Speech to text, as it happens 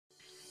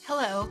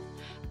Hello,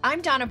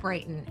 I'm Donna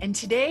Brayton, and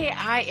today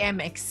I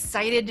am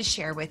excited to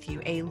share with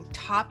you a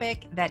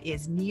topic that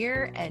is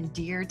near and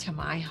dear to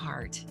my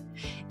heart,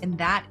 and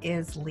that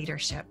is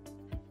leadership.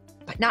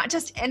 But not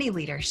just any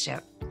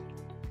leadership.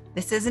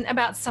 This isn't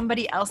about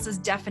somebody else's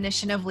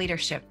definition of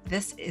leadership.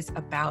 This is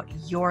about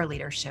your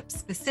leadership,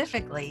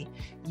 specifically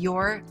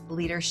your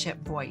leadership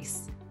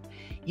voice.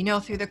 You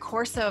know, through the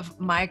course of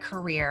my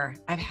career,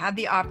 I've had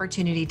the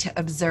opportunity to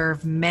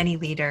observe many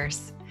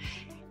leaders.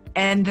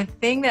 And the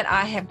thing that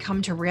I have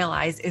come to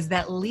realize is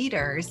that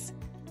leaders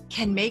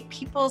can make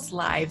people's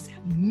lives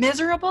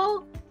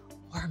miserable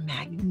or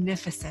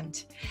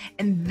magnificent.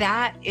 And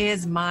that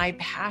is my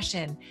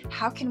passion.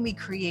 How can we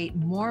create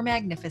more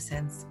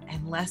magnificence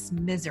and less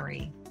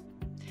misery?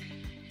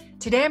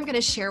 Today, I'm going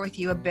to share with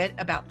you a bit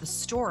about the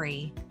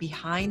story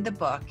behind the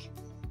book,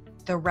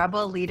 The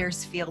Rebel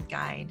Leader's Field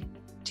Guide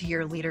to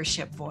Your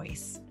Leadership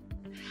Voice.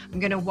 I'm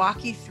going to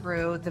walk you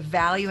through the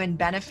value and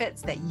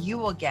benefits that you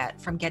will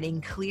get from getting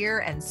clear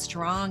and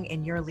strong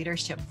in your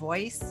leadership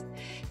voice,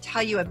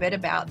 tell you a bit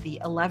about the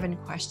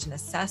 11-question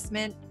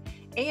assessment,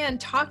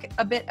 and talk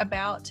a bit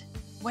about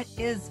what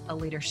is a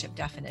leadership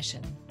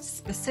definition,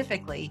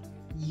 specifically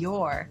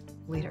your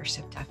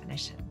leadership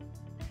definition.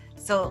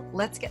 So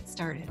let's get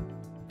started.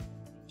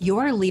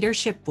 Your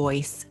leadership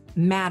voice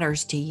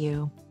matters to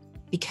you.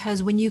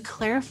 Because when you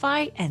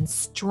clarify and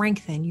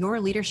strengthen your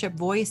leadership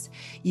voice,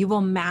 you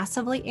will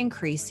massively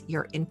increase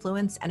your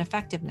influence and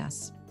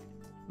effectiveness.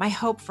 My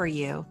hope for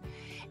you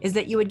is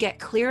that you would get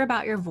clear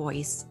about your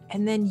voice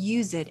and then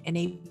use it in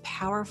a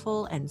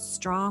powerful and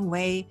strong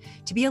way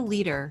to be a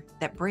leader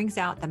that brings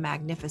out the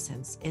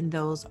magnificence in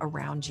those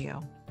around you.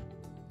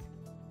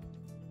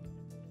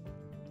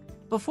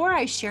 Before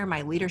I share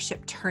my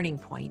leadership turning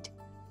point,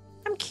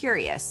 I'm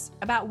curious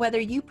about whether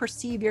you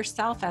perceive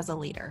yourself as a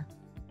leader.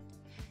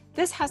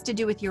 This has to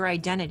do with your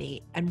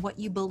identity and what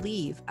you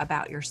believe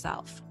about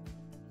yourself.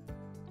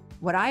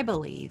 What I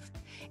believe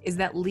is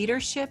that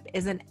leadership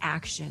is an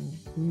action,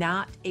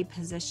 not a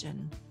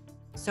position.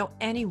 So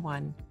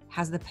anyone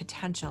has the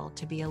potential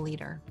to be a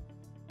leader.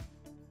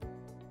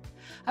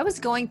 I was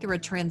going through a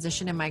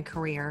transition in my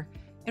career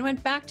and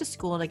went back to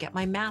school to get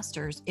my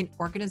master's in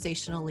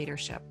organizational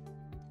leadership.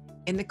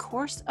 In the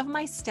course of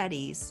my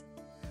studies,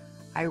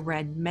 I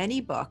read many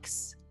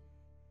books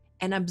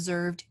and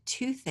observed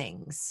two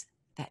things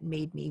that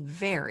made me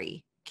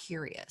very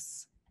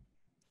curious.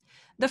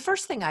 The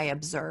first thing I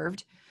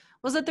observed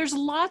was that there's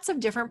lots of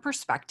different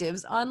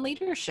perspectives on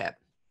leadership.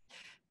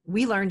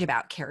 We learned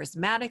about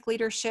charismatic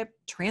leadership,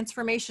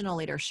 transformational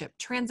leadership,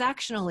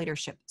 transactional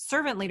leadership,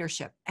 servant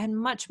leadership, and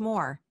much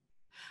more.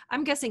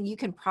 I'm guessing you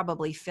can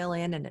probably fill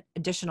in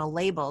additional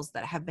labels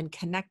that have been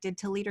connected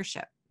to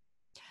leadership.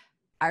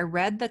 I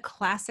read the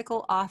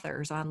classical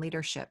authors on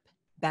leadership: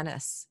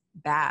 Bennis,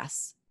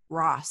 Bass,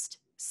 Rost,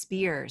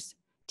 Spears,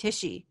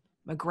 Tichy,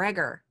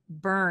 McGregor,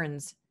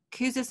 Burns,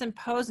 Kouzes and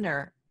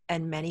Posner,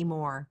 and many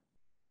more.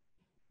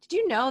 Did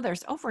you know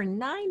there's over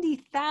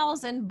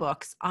 90,000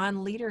 books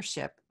on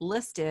leadership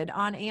listed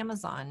on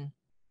Amazon?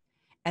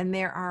 And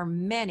there are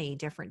many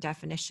different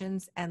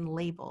definitions and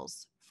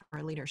labels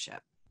for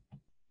leadership.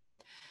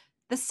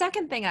 The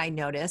second thing I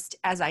noticed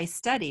as I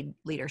studied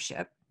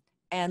leadership,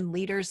 and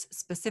leaders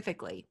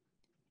specifically,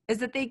 is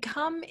that they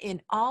come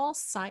in all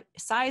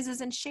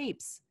sizes and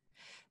shapes.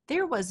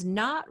 There was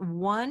not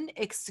one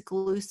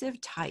exclusive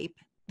type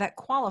that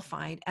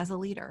qualified as a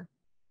leader.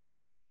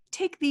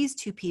 Take these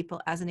two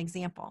people as an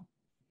example.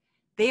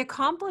 They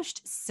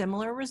accomplished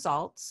similar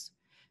results,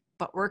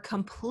 but were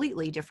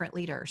completely different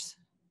leaders.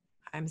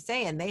 I'm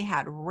saying they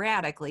had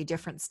radically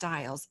different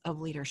styles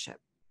of leadership.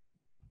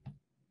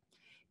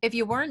 If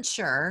you weren't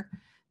sure,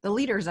 the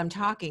leaders I'm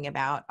talking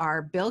about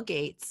are Bill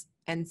Gates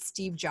and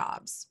Steve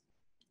Jobs.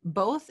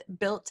 Both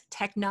built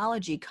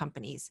technology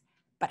companies,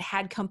 but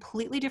had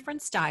completely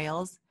different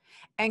styles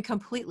and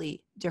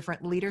completely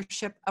different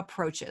leadership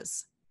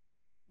approaches.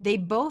 They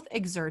both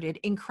exerted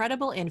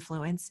incredible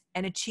influence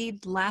and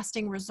achieved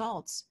lasting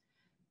results,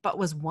 but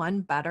was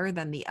one better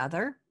than the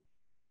other?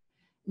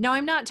 No,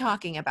 I'm not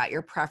talking about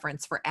your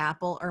preference for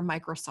Apple or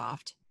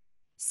Microsoft,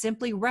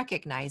 simply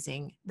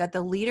recognizing that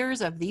the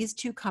leaders of these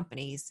two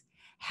companies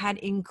had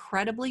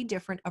incredibly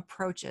different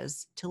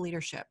approaches to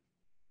leadership.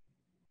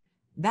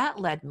 That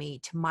led me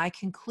to my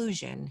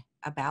conclusion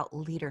about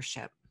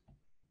leadership.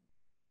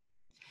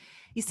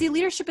 You see,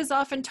 leadership is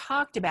often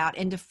talked about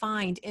and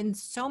defined in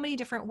so many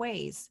different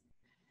ways.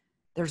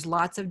 There's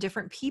lots of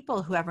different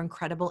people who have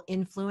incredible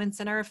influence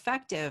and are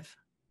effective.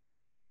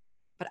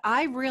 But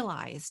I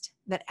realized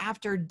that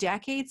after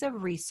decades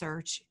of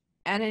research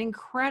and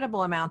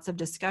incredible amounts of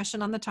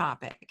discussion on the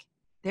topic,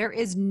 there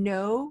is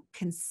no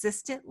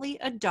consistently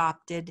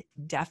adopted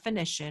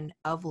definition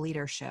of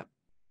leadership.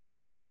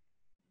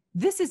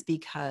 This is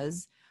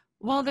because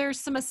while there's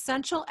some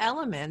essential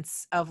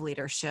elements of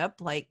leadership,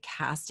 like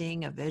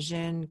casting a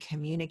vision,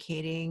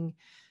 communicating,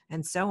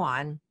 and so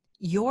on,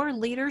 your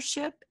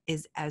leadership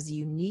is as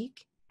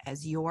unique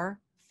as your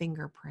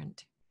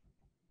fingerprint.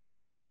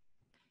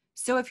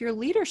 So if your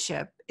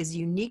leadership is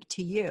unique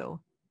to you,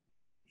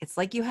 It's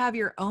like you have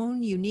your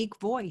own unique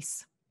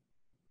voice.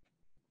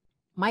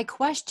 My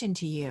question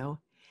to you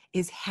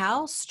is,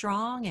 how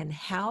strong and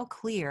how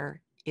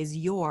clear is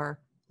your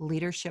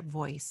leadership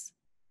voice?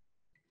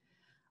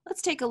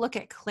 Let's take a look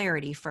at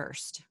clarity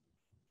first.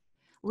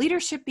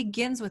 Leadership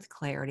begins with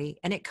clarity,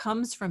 and it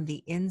comes from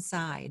the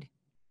inside.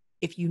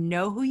 If you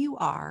know who you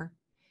are,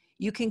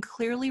 you can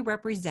clearly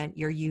represent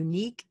your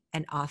unique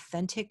and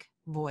authentic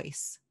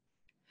voice.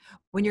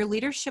 When your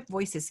leadership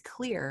voice is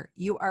clear,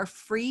 you are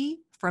free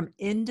from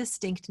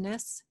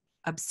indistinctness,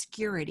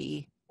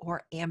 obscurity,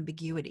 or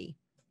ambiguity.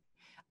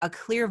 A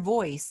clear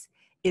voice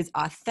is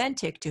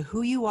authentic to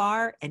who you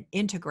are and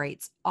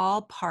integrates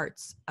all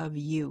parts of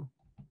you.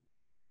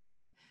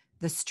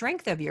 The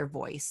strength of your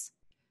voice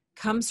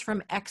comes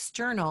from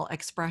external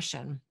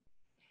expression.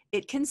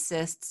 It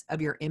consists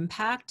of your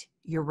impact,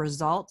 your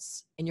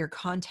results, and your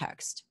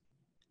context.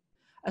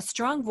 A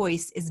strong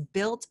voice is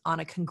built on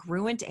a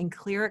congruent and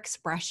clear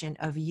expression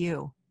of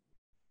you.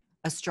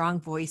 A strong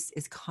voice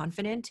is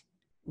confident,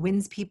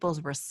 wins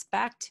people's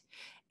respect,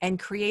 and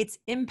creates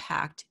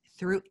impact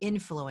through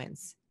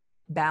influence,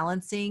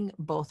 balancing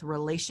both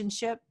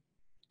relationship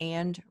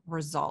and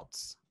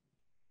results.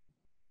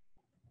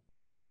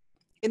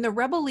 In the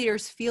Rebel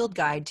Leaders Field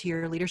Guide to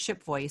Your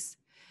Leadership Voice,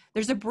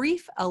 there's a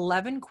brief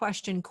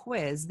 11-question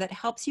quiz that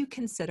helps you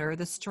consider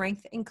the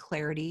strength and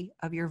clarity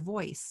of your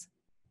voice.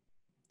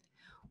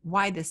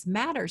 Why this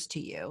matters to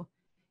you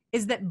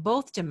is that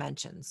both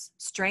dimensions,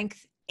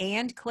 strength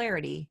and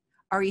clarity,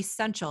 are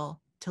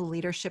essential to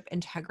leadership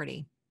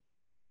integrity.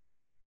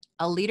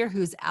 A leader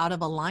who's out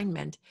of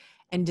alignment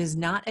and does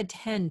not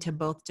attend to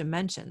both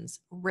dimensions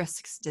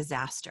risks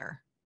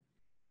disaster.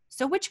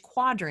 So which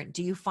quadrant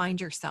do you find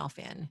yourself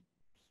in?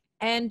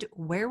 And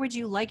where would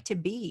you like to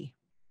be?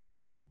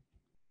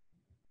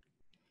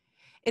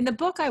 In the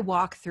book, I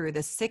walk through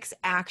the 6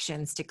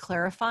 actions to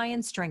clarify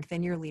and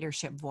strengthen your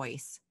leadership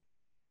voice.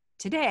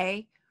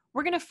 Today,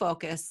 we're going to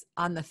focus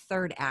on the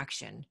 3rd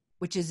action,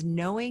 which is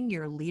knowing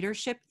your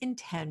leadership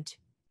intent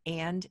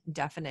and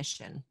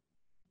definition.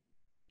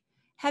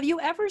 Have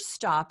you ever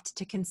stopped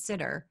to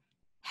consider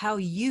how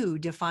you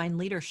define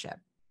leadership?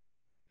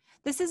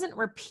 This isn't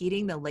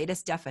repeating the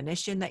latest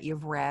definition that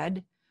you've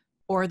read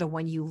or the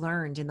one you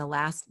learned in the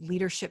last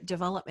leadership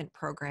development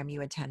program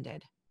you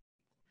attended.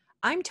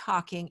 I'm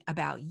talking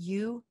about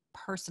you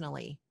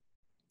personally.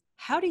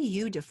 How do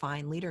you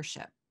define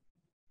leadership?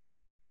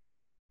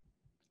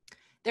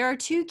 There are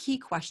 2 key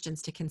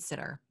questions to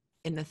consider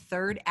in the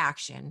 3rd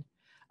action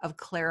of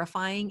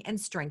clarifying and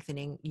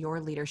strengthening your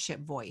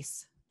leadership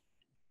voice.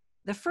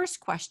 The first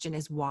question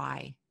is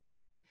why.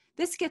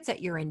 This gets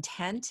at your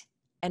intent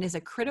and is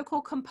a critical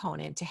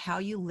component to how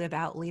you live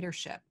out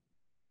leadership.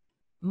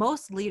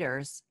 Most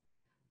leaders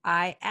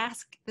I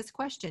ask this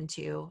question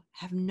to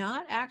have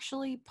not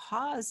actually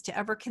paused to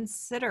ever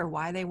consider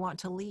why they want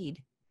to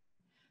lead.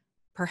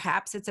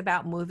 Perhaps it's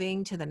about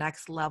moving to the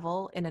next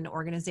level in an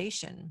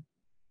organization.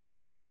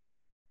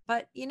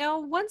 But,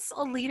 once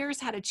a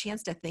leader's had a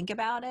chance to think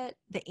about it,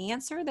 the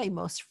answer they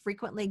most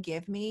frequently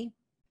give me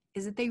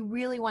is that they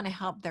really want to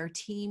help their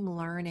team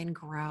learn and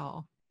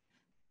grow.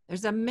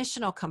 There's a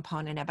missional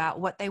component about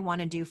what they want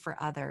to do for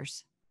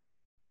others.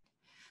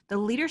 The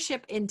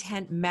leadership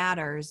intent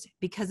matters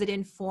because it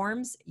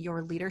informs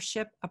your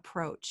leadership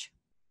approach.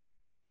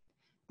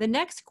 The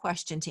next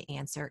question to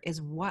answer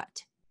is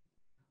what?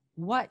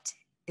 What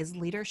is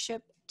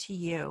leadership to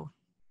you?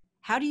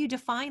 How do you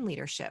define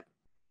leadership?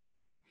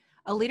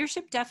 A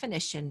leadership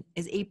definition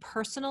is a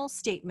personal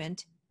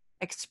statement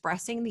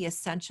expressing the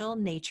essential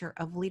nature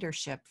of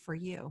leadership for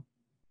you.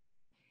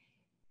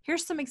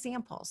 Here's some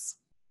examples.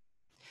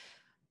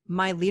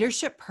 My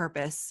leadership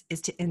purpose is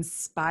to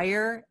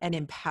inspire and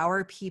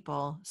empower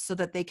people so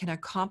that they can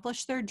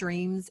accomplish their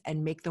dreams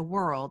and make the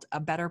world a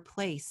better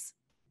place.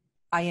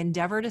 I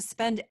endeavor to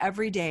spend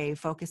every day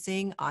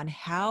focusing on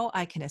how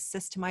I can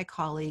assist my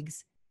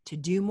colleagues to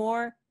do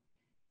more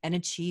and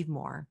achieve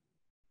more.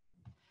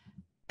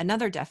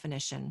 Another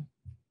definition.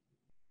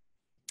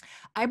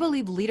 I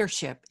believe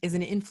leadership is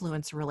an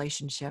influence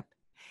relationship,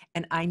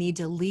 and I need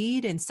to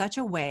lead in such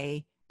a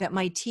way that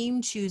my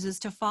team chooses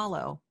to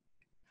follow.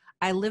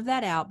 I live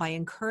that out by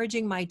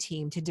encouraging my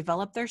team to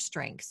develop their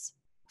strengths,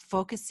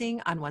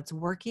 focusing on what's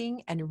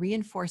working and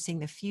reinforcing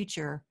the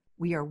future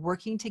we are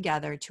working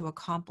together to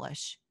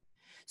accomplish,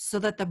 so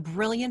that the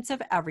brilliance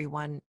of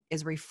everyone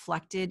is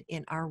reflected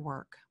in our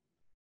work.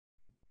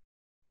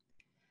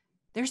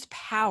 There's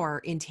power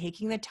in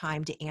taking the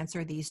time to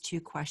answer these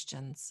 2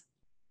 questions.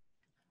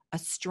 A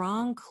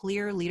strong,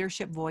 clear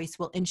leadership voice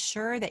will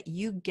ensure that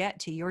you get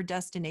to your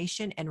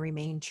destination and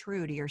remain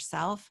true to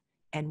yourself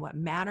and what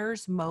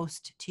matters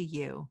most to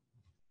you.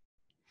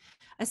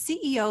 A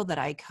CEO that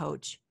I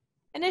coach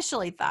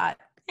initially thought,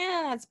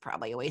 that's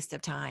probably a waste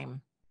of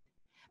time.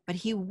 But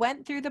he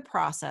went through the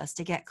process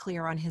to get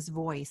clear on his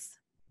voice.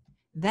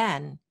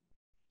 Then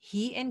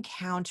he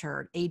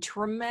encountered a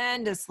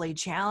tremendously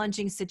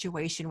challenging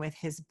situation with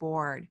his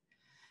board.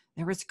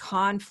 There was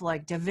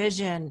conflict,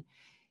 division,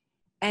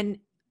 and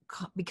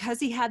because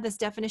he had this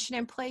definition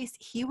in place,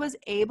 he was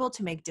able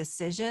to make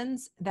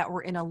decisions that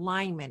were in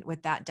alignment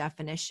with that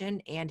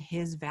definition and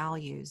his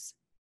values.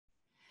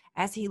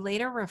 As he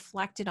later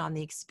reflected on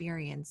the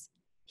experience,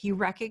 he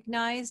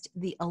recognized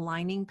the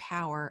aligning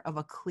power of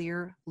a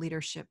clear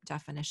leadership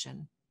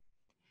definition.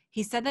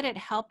 He said that it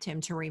helped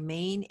him to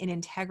remain in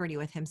integrity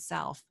with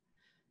himself,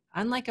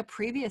 unlike a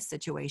previous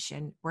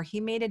situation where he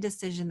made a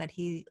decision that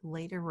he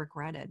later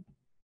regretted.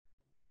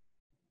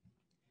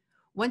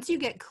 Once you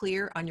get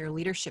clear on your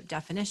leadership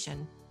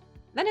definition,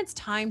 then it's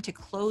time to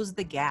close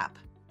the gap.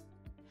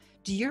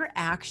 Do your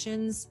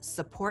actions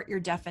support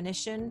your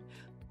definition,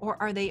 or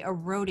are they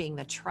eroding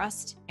the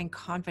trust and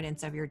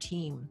confidence of your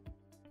team?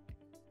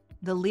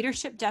 The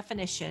leadership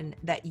definition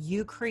that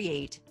you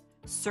create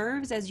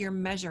serves as your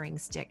measuring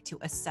stick to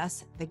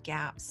assess the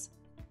gaps.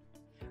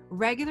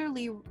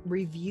 Regularly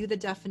review the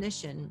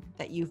definition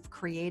that you've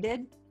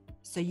created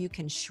so you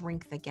can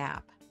shrink the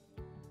gap.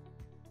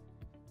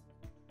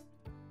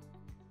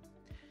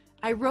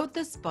 I wrote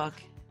this book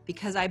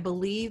because I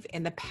believe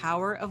in the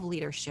power of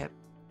leadership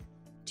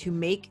to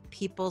make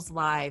people's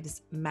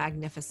lives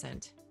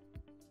magnificent.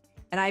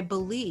 And I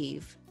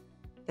believe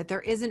that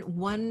there isn't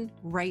one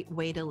right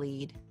way to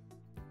lead.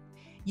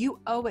 You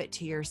owe it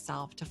to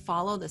yourself to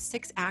follow the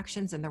 6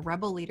 actions in the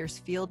Rebel Leaders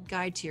Field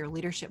Guide to your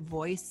leadership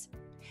voice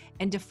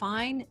and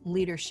define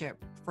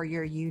leadership for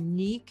your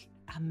unique,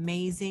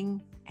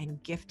 amazing,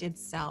 and gifted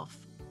self.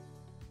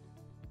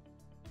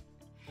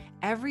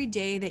 Every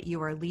day that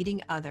you are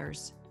leading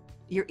others,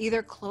 you're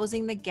either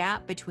closing the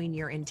gap between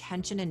your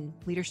intention and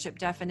leadership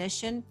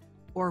definition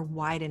or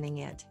widening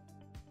it.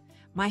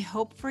 My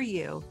hope for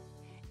you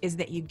is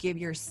that you give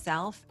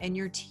yourself and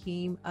your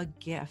team a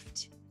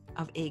gift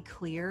of a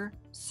clear,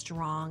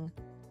 strong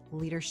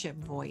leadership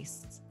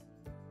voice.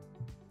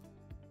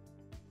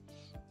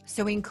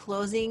 So in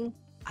closing,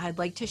 I'd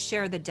like to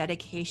share the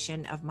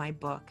dedication of my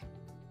book.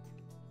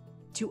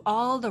 To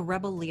all the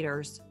rebel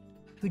leaders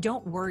who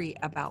don't worry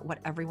about what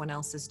everyone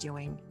else is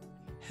doing,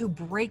 who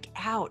break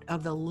out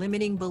of the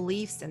limiting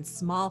beliefs and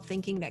small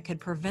thinking that could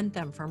prevent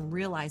them from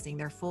realizing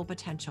their full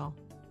potential,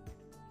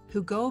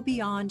 who go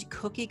beyond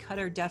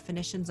cookie-cutter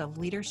definitions of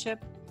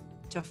leadership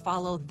to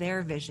follow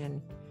their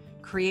vision,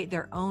 create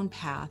their own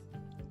path,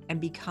 and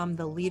become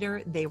the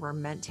leader they were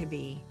meant to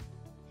be.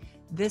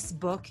 This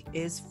book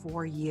is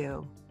for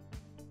you.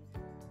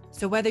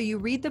 So whether you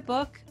read the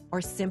book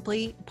or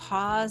simply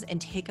pause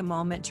and take a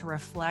moment to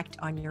reflect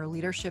on your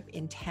leadership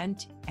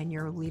intent and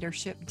your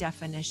leadership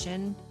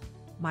definition,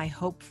 my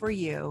hope for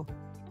you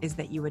is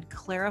that you would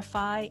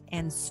clarify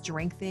and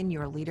strengthen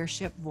your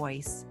leadership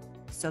voice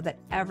so that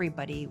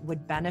everybody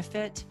would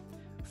benefit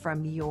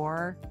from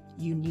your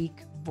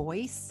unique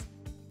voice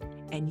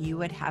and you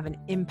would have an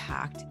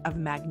impact of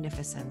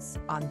magnificence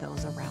on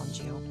those around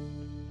you.